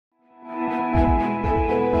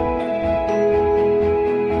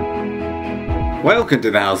Welcome to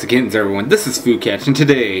the House of Kittens, everyone. This is PhuCat, and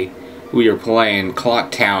today we are playing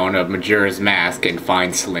Clock Town of Majora's Mask and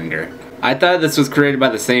Find Slender. I thought this was created by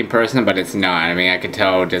the same person, but it's not. I mean, I can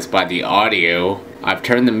tell just by the audio. I've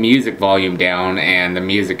turned the music volume down, and the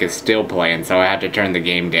music is still playing, so I have to turn the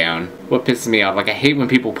game down. What pisses me off, like, I hate when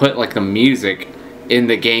people put, like, the music in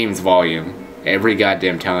the game's volume every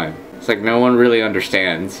goddamn time. It's like no one really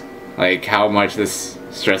understands, like, how much this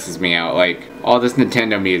stresses me out. Like, all this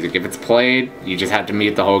Nintendo music, if it's played, you just have to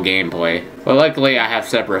mute the whole gameplay. But luckily I have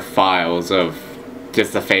separate files of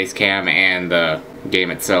just the face cam and the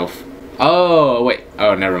game itself. Oh, wait.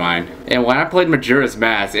 Oh, never mind. And when I played Majora's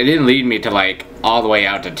Mask, it didn't lead me to, like, all the way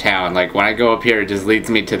out to town. Like, when I go up here, it just leads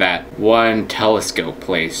me to that one telescope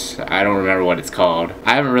place. I don't remember what it's called.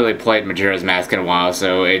 I haven't really played Majora's Mask in a while,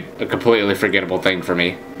 so it's a completely forgettable thing for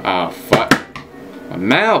me. Oh, fuck. A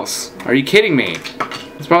mouse! Are you kidding me?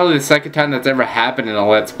 It's probably the second time that's ever happened in a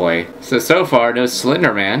Let's Play. So far, no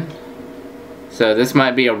Slender Man. So this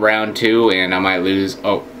might be a round 2, and I might lose.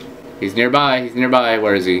 Oh, he's nearby. He's nearby.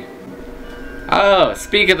 Where is he? Oh,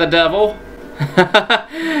 speak of the devil.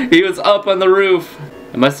 He was up on the roof.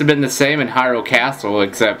 It must have been the same in Hyrule Castle,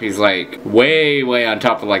 except he's like way on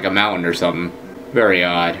top of like a mountain or something. Very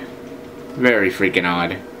odd. Very freaking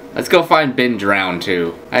odd. Let's go find Ben Drown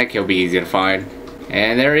too. I think he'll be easy to find.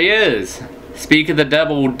 And there he is. Speak of the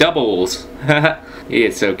devil doubles. He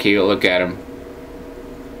is so cute. Look at him.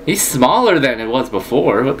 He's smaller than it was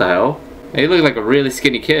before. What the hell? He looked like a really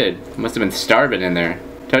skinny kid. Must have been starving in there.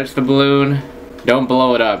 Touch the balloon. Don't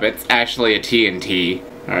blow it up. It's actually a TNT.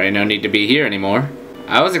 Alright, no need to be here anymore.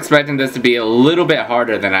 I was expecting this to be a little bit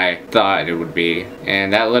harder than I thought it would be.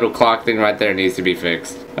 And that little clock thing right there needs to be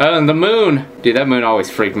fixed. Oh, and the moon! Dude, that moon always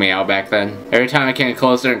freaked me out back then. Every time it came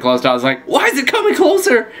closer and closer, I was like, why is it coming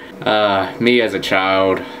closer? Me as a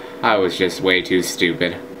child, I was just way too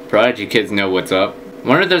stupid. Prodigy kids know what's up. I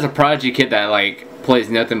wonder if there's a Prodigy kid that, like, plays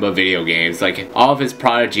nothing but video games. Like, all of his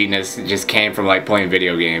prodiginess just came from, like, playing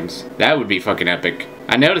video games. That would be fucking epic.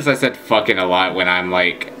 I noticed I said fucking a lot when I'm,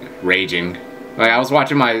 like, raging. Like, I was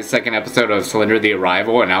watching my second episode of Slender the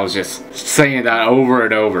Arrival, and I was just saying that over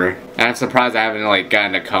and over. And I'm surprised I haven't, like,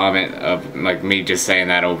 gotten a comment of, like, me just saying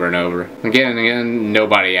that over and over. Again,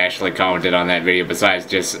 nobody actually commented on that video besides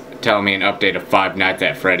just telling me an update of Five Nights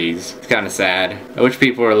at Freddy's. It's kind of sad. I wish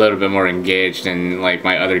people were a little bit more engaged in, like,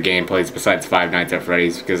 my other gameplays besides Five Nights at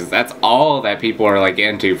Freddy's, because that's all that people are, like,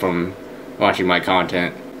 into from watching my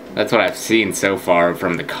content. That's what I've seen so far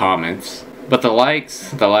from the comments. But the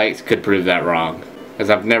likes could prove that wrong. Because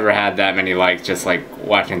I've never had that many likes just like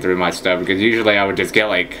watching through my stuff. Because usually I would just get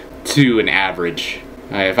like 2 an average.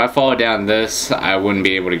 If I fall down this, I wouldn't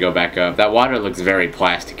be able to go back up. That water looks very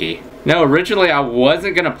plasticky. No, originally I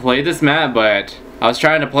wasn't going to play this map, but I was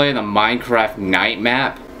trying to play the Minecraft night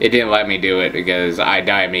map. It didn't let me do it because I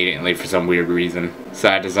die immediately for some weird reason. So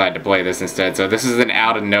I decided to play this instead. So this is an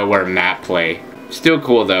out of nowhere map play. Still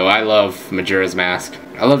cool though. I love Majora's Mask.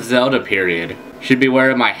 I love Zelda, period. Should be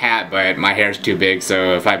wearing my hat, but my hair's too big,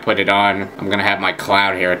 so if I put it on, I'm gonna have my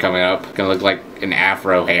clown hair coming up. It's gonna look like an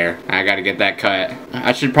afro hair. I gotta get that cut.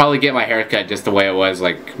 I should probably get my hair cut just the way it was,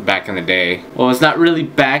 like, back in the day. Well, it's not really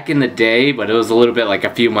back in the day, but it was a little bit like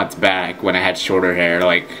a few months back when I had shorter hair.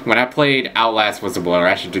 Like, when I played Outlast Whistleblower,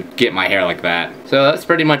 I should get my hair like that. So that's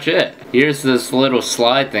pretty much it. Here's this little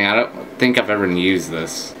slide thing. I don't think I've ever used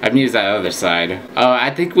this. I've used that other side. Oh, I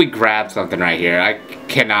think we grabbed something right here. I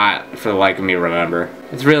cannot, for the like of me, remember.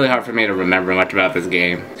 It's really hard for me to remember much about this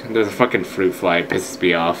game. There's a fucking fruit fly. It pisses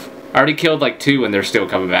me off. I already killed like 2 and they're still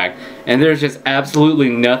coming back. And there's just absolutely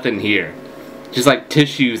nothing here. Just like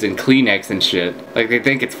tissues and Kleenex and shit. Like they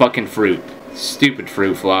think it's fucking fruit. Stupid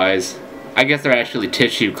fruit flies. I guess they're actually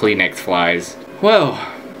tissue Kleenex flies.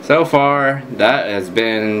 Well, so far that has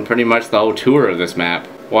been pretty much the whole tour of this map.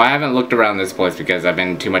 Well, I haven't looked around this place because I've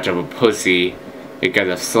been too much of a pussy because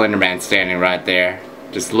of Slender Man standing right there.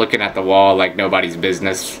 Just looking at the wall like nobody's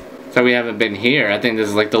business. So we haven't been here. I think this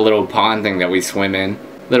is like the little pond thing that we swim in.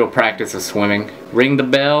 Little practice of swimming. Ring the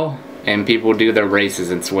bell and people do their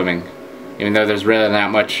races in swimming. Even though there's really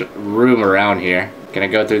not much room around here. Can I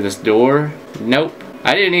go through this door? Nope.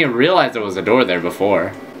 I didn't even realize there was a door there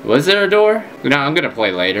before. Was there a door? No, I'm gonna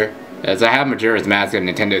play later. As I have Majora's Mask on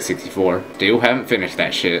Nintendo 64. Still haven't finished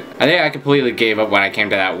that shit. I think I completely gave up when I came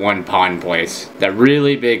to that one pond place. That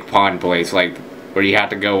really big pond place, like, where you have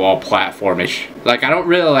to go all platformish. Like, I don't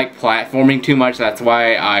really like platforming too much, that's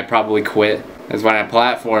why I probably quit. Because when I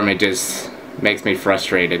platform, it just makes me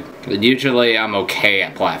frustrated. But usually, I'm okay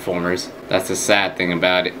at platformers. That's the sad thing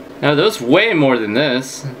about it. Now, there's way more than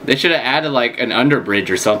this. They should have added, like, an underbridge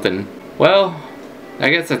or something. Well, I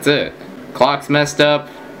guess that's it. Clock's messed up.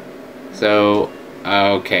 So,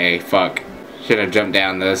 okay, fuck. Should have jumped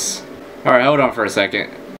down this. Alright, hold on for a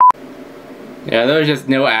second. Yeah, there was just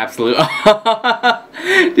no absolute...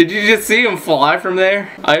 Did you just see him fly from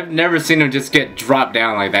there? I've never seen him just get dropped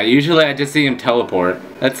down like that. Usually I just see him teleport.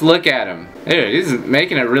 Let's look at him. Dude, he's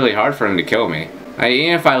making it really hard for him to kill me.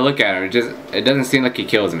 Even if I look at him, it doesn't seem like he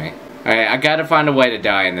kills me. Alright, I gotta find a way to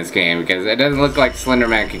die in this game because it doesn't look like Slender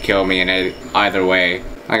Man could kill me in either way.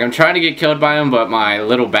 Like, I'm trying to get killed by him, but my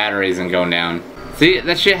little battery isn't going down. See,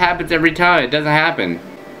 that shit happens every time. It doesn't happen.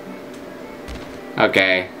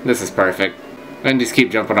 Okay, this is perfect. I'm gonna just keep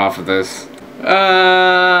jumping off of this.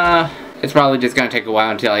 It's probably just gonna take a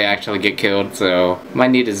while until I actually get killed, so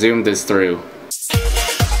might need to zoom this through.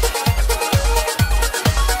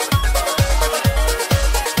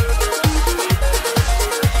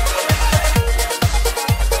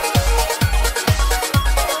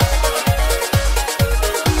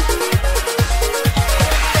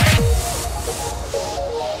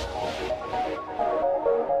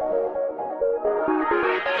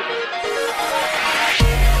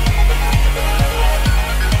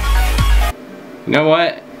 You know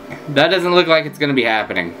what? That doesn't look like it's gonna be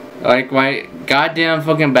happening. Like, my goddamn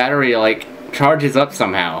fucking battery, like, charges up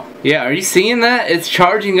somehow. Yeah, are you seeing that? It's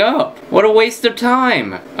charging up. What a waste of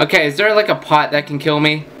time. Okay, is there like a pot that can kill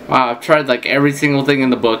me? Wow, I've tried like every single thing in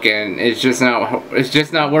the book and it's just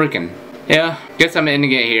not working. Yeah, guess I'm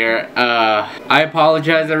ending it here. I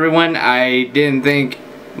apologize everyone. I didn't think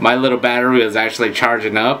my little battery was actually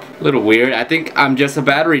charging up. A little weird. I think I'm just a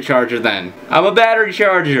battery charger then. I'm a battery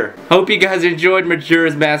charger. Hope you guys enjoyed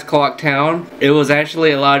Majora's Mask Clock Town. It was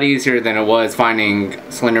actually a lot easier than it was finding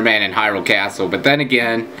Slender Man in Hyrule Castle. But then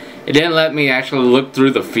again, it didn't let me actually look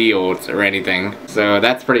through the fields or anything. So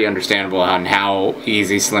that's pretty understandable on how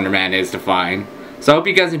easy Slender Man is to find. So I hope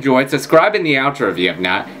you guys enjoyed. Subscribe in the outro if you have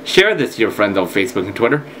not. Share this to your friends on Facebook and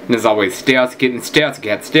Twitter. And as always, stay out, kitten, stay out,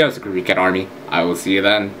 cat, stay out, PhuCat Army. I will see you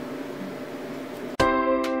then.